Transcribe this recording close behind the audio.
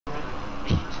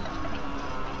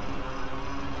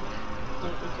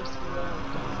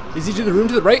Is he to the room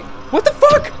to the right? What the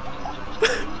fuck?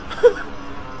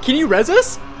 Can you res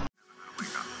us?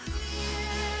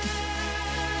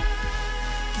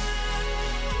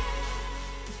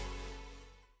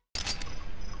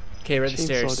 Okay, we're at the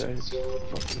stairs. Damn,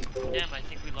 I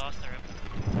think we lost our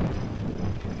episode.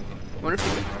 I wonder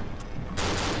if we can...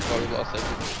 Oh, we lost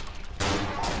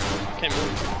everything. Can't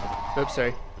move. Oops,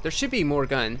 sorry. There should be more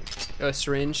gun. A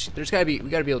syringe. There's gotta be. We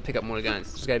gotta be able to pick up more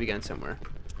guns. There's gotta be guns somewhere.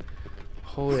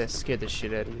 Holy, that scared the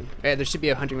shit out of me. Yeah, there should be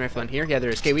a hunting rifle in here. Yeah, there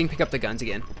is. Okay, we can pick up the guns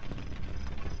again.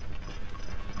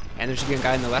 And there should be a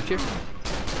guy on the left here.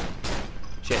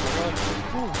 Shit.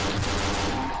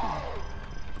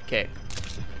 Okay.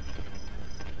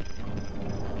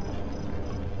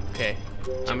 Okay.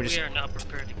 I'm just. We are not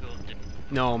prepared to go.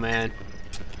 No, man.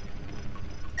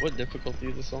 What difficulty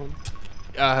is this on?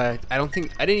 I don't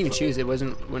think I didn't even choose. It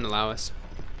wouldn't allow us.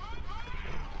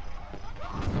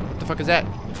 What the fuck is that?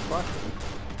 What?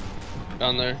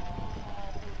 Down there.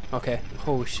 Okay.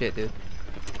 Oh shit, dude.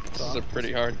 This is a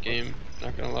pretty hard game.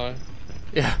 Not gonna lie.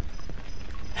 Yeah.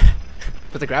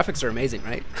 But the graphics are amazing,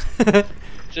 right?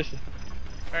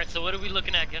 Alright, so what are we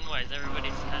looking at gun-wise?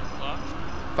 Everybody's has locked?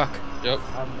 Fuck. Yep.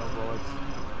 I have no bullets.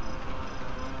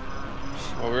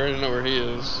 Well, we already know where he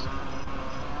is.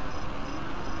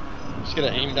 Just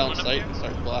gotta aim down sight and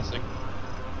start blasting.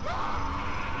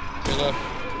 To the left.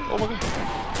 Oh my god.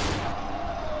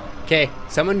 Okay,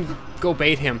 someone go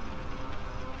bait him.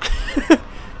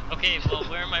 Okay, well,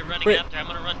 where am I running after? I'm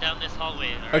gonna run down this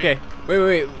hallway. Right? Okay,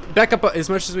 wait. Back up as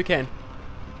much as we can.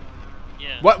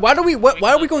 Yeah. Why are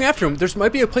we going after him? There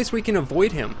might be a place where we can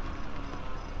avoid him.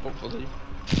 Hopefully.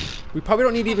 We probably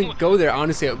don't need to even go there,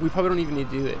 honestly. We probably don't even need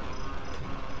to do it.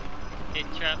 Hey,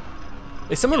 Trap.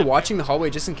 Is someone watching the hallway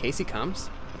just in case he comes?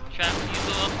 Trap,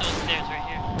 you go up those stairs right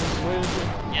here.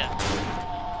 Yeah.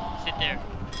 Sit there.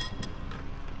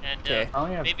 And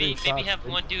maybe have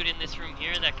one dude in this room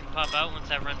here that can pop out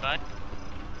once I run by.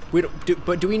 We don't,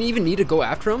 but do we even need to go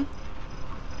after him?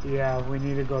 Yeah, we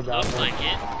need to go down Looks there. like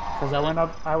it. Cause I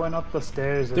went up the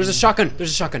stairs. There's a shotgun.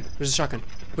 There's a shotgun.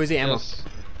 Where's the ammo? Yes.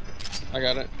 I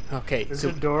got it. Okay, There's so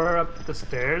a door up the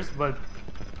stairs, but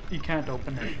you can't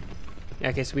open it. yeah,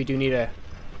 okay, so we do need a.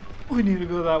 We need to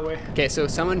go that way. Okay, so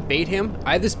someone bait him.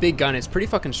 I have this big gun. It's pretty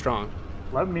fucking strong.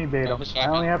 Let me bait him. I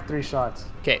only have 3 shots.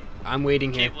 Okay, I'm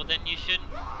waiting here. Okay, well then you shouldn't.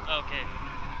 Okay.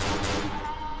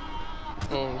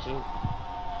 Oh shit.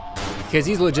 Because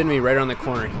he's legitimately right around the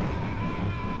corner.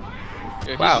 Yeah,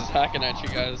 he's Wow. just hacking at you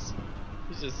guys.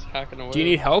 He's just hacking away. Do you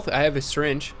need health? I have a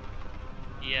syringe.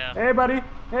 Yeah. Hey, buddy.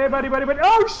 Hey, buddy.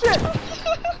 Oh, shit!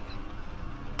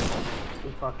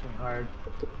 Too fucking hard.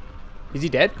 Is he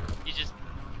dead? You just.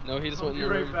 No, he just I'll went in be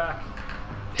your right room. back.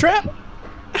 Trap!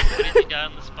 Did he die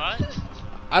on the spot?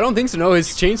 I don't think so. No, his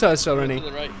chainsaw is still He went running. to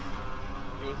the right.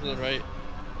 He went to the right.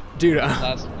 Dude,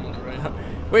 Last one on the right.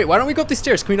 wait, why don't we go up the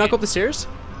stairs? Can we not go up the stairs?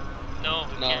 No,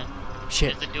 we No. can't.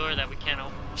 Shit. There's a door that we can't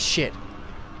open. Shit.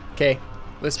 Okay,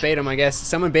 let's bait him, I guess.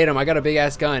 Someone bait him. I got a big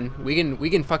ass gun. We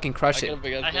can fucking crush I got a it.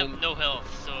 big ass I gun. have no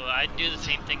health, so I do the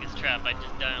same thing as Trap. I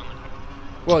just die on the.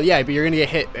 Well, yeah, but you're gonna get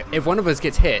hit. If one of us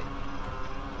gets hit,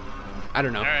 I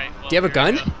don't know. Alright, well, Do you have a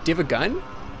gun? here we go. Do you have a gun?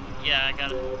 Yeah, I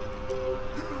got it.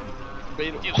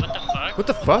 Bait him. Dude, what the fuck? What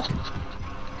the fuck?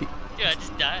 Dude, I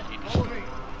just died. Help me!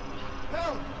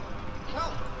 Help!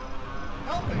 Help!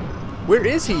 Help me! Where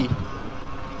is he?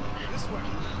 This way.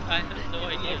 I have no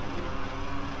idea.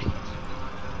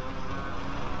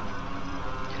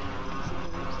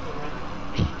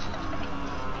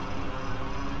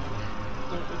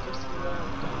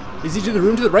 Is he to the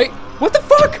room to the right? What the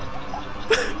fuck?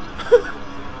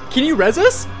 Can you res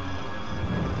us?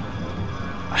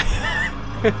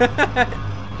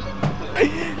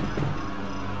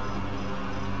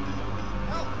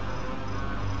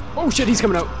 Oh shit, he's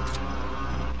coming out.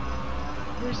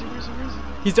 Where is he? Where is he? Where is he?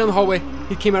 He's down the hallway.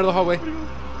 He came out of the hallway. Are you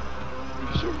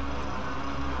sure?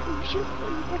 Are you sure? Are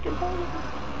you fucking following me?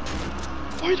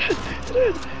 Oh, he did! He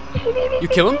did! No. You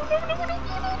kill him?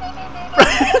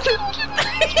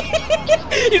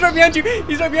 He's right behind you!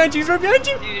 He's right behind you! He's right behind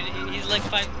you! Dude, he's like 2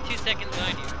 seconds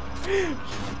behind you.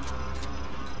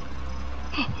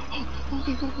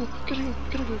 Okay, go. Gotta go.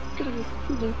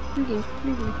 Move.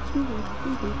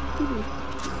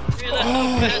 Dude, that's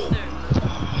so fast there.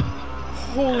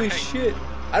 Holy Alright. shit.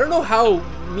 I don't know how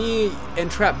me and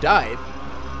Trap died.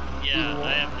 Yeah,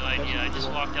 I have no idea. I just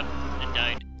walked up and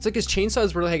died. It's like his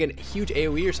chainsaws were like a huge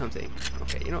AoE or something.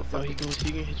 Okay, you know what? No, Fuck he can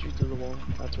hit you through the wall.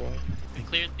 That's why. I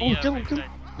cleared the Oh, kill him! right Kill side.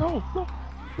 him! No!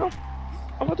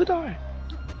 I'm about to die.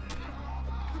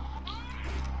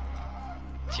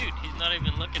 Dude, he's not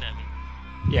even looking at me. I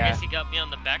Yeah, guess he got me on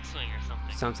the backswing or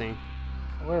something. something.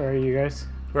 Where are you guys?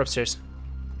 We're upstairs.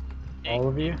 Hey, All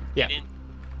of you? Yeah.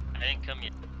 I didn't come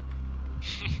yet.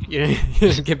 You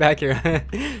didn't get back here.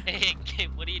 Hey,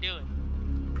 what are you doing?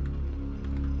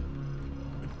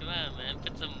 Come on, man.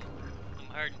 Put some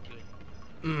heart into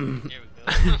it. There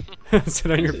we go.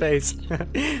 Sit on your face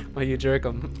while you jerk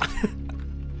them.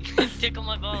 Tickle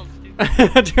my balls, dude.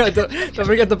 don't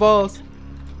forget the balls.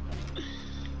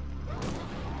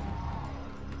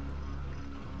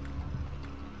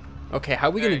 Okay, how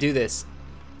are we gonna do this?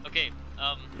 Okay,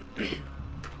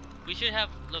 we should have,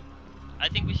 look, I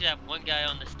think we should have one guy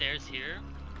on the stairs here,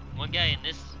 one guy in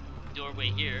this doorway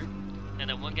here, and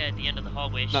then one guy at the end of the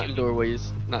hallway Not in shooting.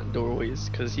 doorways,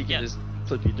 because he can Yeah. just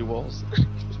flip you through walls.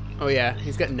 Oh yeah,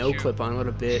 he's got no Sure. clip on. What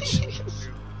a bitch.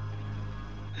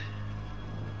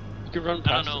 You can run I don't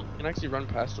past him. know. You can actually run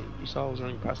past him. You saw I was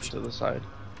running past him to the side.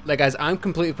 Like guys, I'm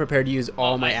completely prepared to use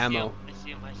all Oh, my I see ammo. him. I see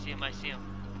him, I see him, I see him.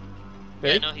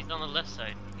 Ready? Yeah, no, he's on the left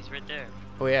side. He's right there.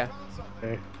 Oh yeah.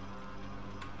 Okay.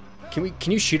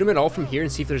 Can you shoot him at all from here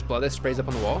and see if there's blood that sprays up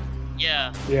on the wall?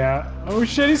 Yeah. Yeah. Oh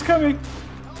shit, he's coming.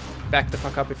 Back the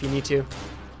fuck up if you need to.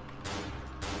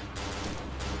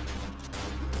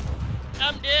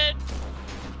 I'm dead.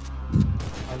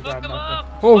 I've Fuck got him nothing.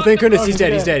 up. Oh, Fuck thank him goodness up. he's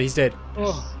dead. He's dead. He's dead.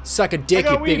 Oh, Suck a I dick,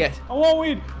 you got big weed. ass. I want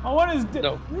weed. I want his dick.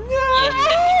 No.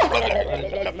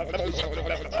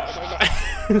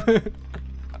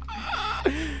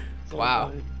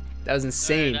 Wow, that was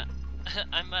insane. Alright,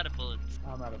 I'm out of bullets.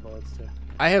 I'm out of bullets too.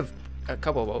 I have a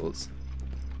couple of bullets.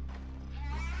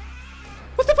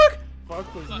 What the fuck?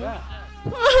 Fuck was Fuck that?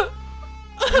 was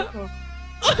that?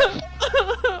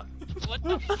 What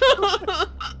the fuck?